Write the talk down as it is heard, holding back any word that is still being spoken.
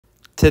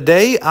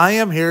Today, I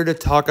am here to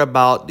talk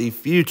about the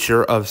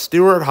future of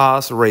Stewart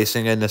Haas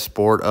racing in the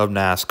sport of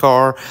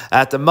NASCAR.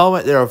 At the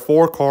moment, they're a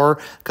four-car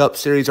Cup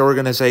Series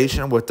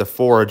organization with the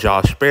 4 of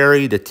Josh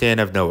Berry, the 10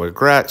 of Noah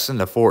Gragson,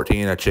 the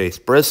 14 of Chase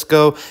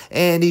Briscoe,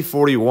 and the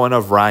 41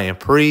 of Ryan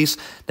Preece.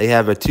 They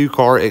have a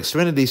 2-car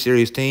Xfinity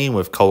Series team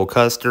with Cole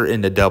Custer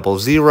in the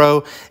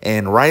 00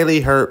 and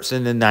Riley Herbst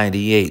in the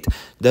 98.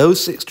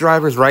 Those 6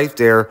 drivers right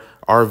there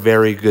are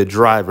very good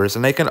drivers,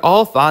 and they can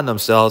all find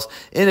themselves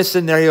in a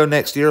scenario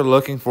next year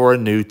looking for a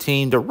new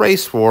team to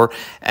race for,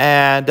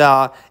 and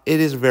it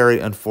is very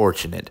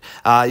unfortunate.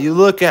 You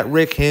look at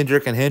Rick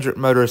Hendrick and Hendrick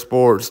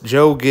Motorsports,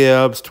 Joe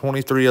Gibbs,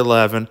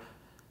 2311,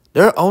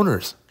 their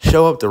owners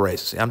show up to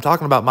races. I'm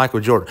talking about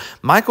Michael Jordan.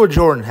 Michael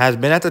Jordan has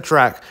been at the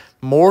track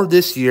more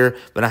this year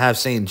than I have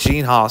seen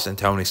Gene Haas and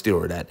Tony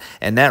Stewart at.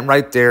 And that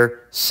right there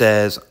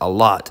says a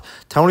lot.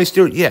 Tony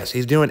Stewart, yes,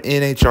 he's doing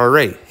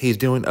NHRA. He's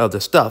doing other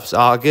stuff. So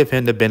I'll give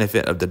him the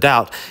benefit of the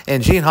doubt.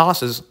 And Gene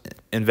Haas is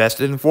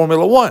invested in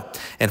Formula One.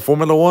 And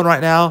Formula One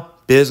right now,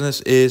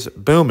 business is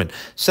booming.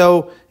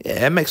 So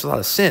yeah, it makes a lot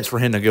of sense for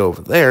him to go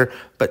over there.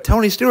 But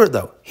Tony Stewart,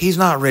 though, he's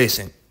not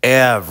racing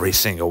every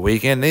single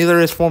weekend. Neither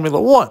is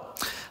Formula One.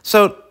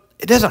 So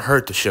it doesn't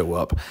hurt to show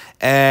up,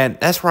 and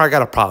that's where I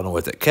got a problem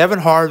with it. Kevin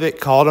Harvick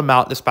called him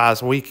out this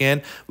past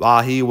weekend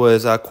while he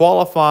was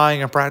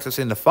qualifying and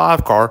practicing the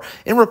 5-car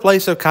in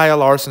replace of Kyle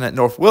Larson at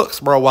North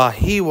Wilkesboro while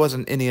he was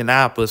in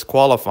Indianapolis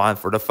qualifying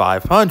for the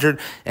 500,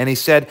 and he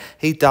said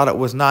he thought it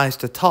was nice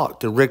to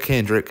talk to Rick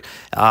Hendrick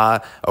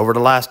over the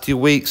last 2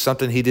 weeks,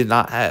 something he did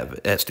not have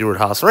at Stewart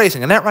Haas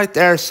Racing, and that right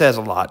there says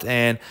a lot.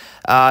 And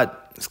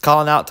it's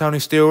calling out Tony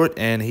Stewart,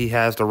 and he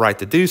has the right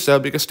to do so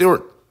because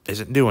Stewart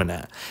isn't doing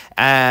that.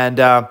 And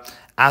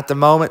at the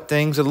moment,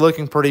 things are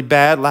looking pretty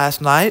bad.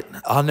 Last night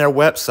on their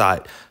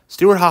website,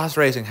 Stewart Haas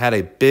Racing had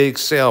a big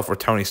sale for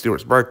Tony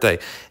Stewart's birthday.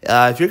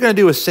 If you're going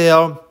to do a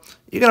sale,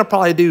 you're going to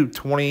probably do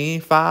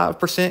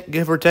 25%,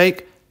 give or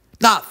take,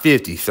 not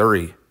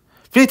 53.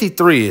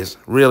 53 is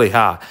really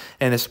high,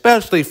 and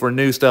especially for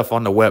new stuff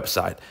on the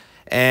website.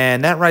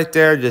 And that right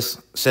there just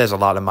says a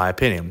lot in my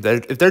opinion.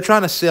 If they're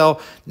trying to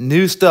sell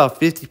new stuff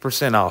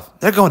 50%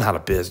 off, they're going out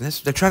of business.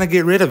 They're trying to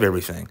get rid of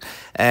everything.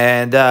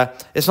 And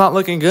it's not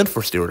looking good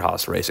for Stewart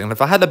Haas Racing. And if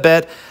I had to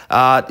bet,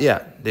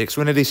 yeah, the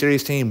Xfinity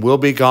Series team will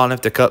be gone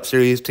if the Cup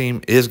Series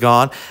team is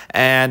gone.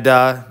 And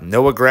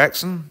Noah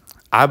Gragson,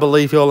 I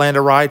believe he'll land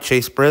a ride.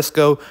 Chase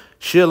Briscoe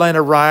should land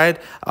a ride.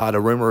 The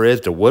rumor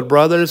is the Wood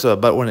brothers.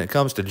 But when it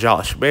comes to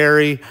Josh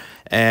Berry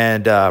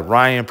and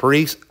Ryan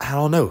Preece, I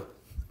don't know.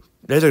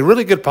 There's a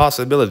really good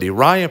possibility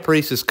Ryan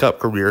Preece's Cup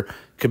career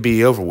could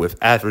be over with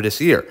after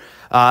this year.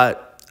 I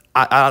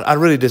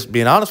really, just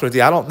being honest with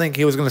you, I don't think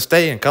he was going to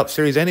stay in Cup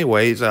Series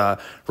anyways,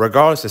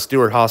 regardless if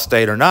Stewart Haas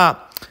stayed or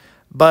not.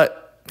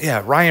 But,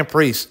 yeah, Ryan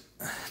Preece,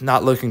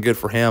 not looking good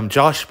for him.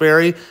 Josh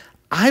Berry,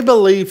 I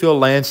believe he'll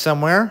land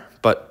somewhere,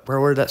 but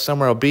where that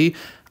somewhere will be,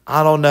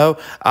 I don't know.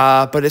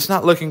 But it's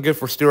not looking good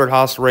for Stewart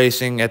Haas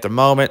Racing at the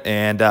moment,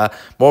 and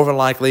more than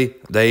likely,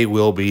 they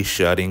will be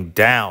shutting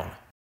down.